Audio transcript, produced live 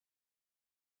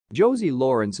Josie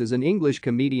Lawrence is an English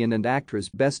comedian and actress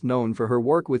best known for her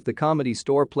work with the Comedy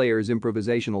Store Players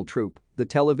improvisational troupe, the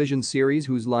television series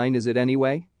Whose Line Is It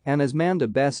Anyway?, and as Manda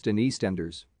Best in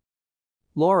EastEnders.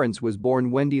 Lawrence was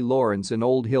born Wendy Lawrence in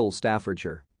Old Hill,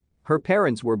 Staffordshire. Her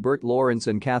parents were Bert Lawrence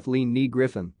and Kathleen Nee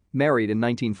Griffin, married in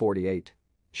 1948.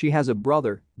 She has a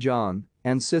brother, John,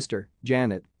 and sister,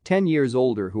 Janet, 10 years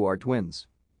older, who are twins.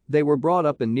 They were brought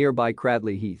up in nearby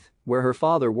Cradley Heath, where her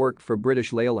father worked for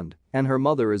British Leyland and her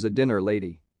mother is a dinner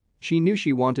lady. She knew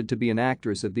she wanted to be an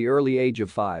actress at the early age of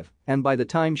 5, and by the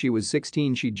time she was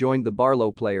 16 she joined the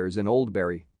Barlow Players in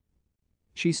Oldbury.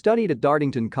 She studied at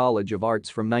Dartington College of Arts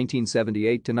from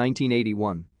 1978 to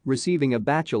 1981, receiving a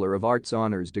Bachelor of Arts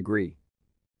Honours degree.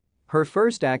 Her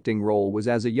first acting role was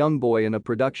as a young boy in a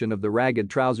production of The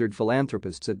Ragged-Trousered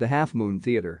Philanthropists at the Half Moon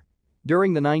Theatre.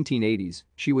 During the 1980s,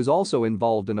 she was also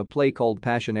involved in a play called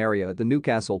Passionaria at the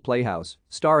Newcastle Playhouse,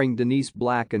 starring Denise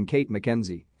Black and Kate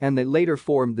McKenzie, and they later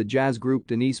formed the jazz group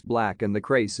Denise Black and the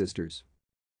Cray Sisters.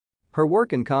 Her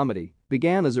work in comedy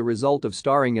began as a result of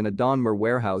starring in a Donmar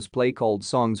Warehouse play called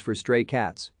Songs for Stray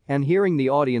Cats and hearing the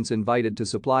audience invited to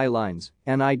supply lines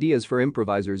and ideas for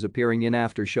improvisers appearing in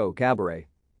after-show cabaret.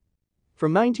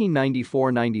 From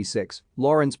 1994-96,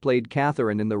 Lawrence played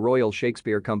Catherine in the Royal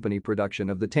Shakespeare Company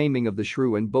production of The Taming of the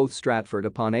Shrew in both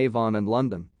Stratford-upon-Avon and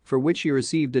London, for which she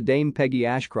received a Dame Peggy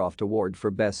Ashcroft Award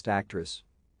for Best Actress.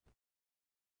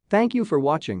 Thank you for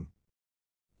watching.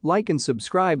 Like and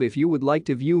subscribe if you would like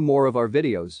to view more of our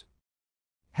videos.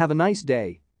 Have a nice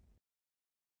day.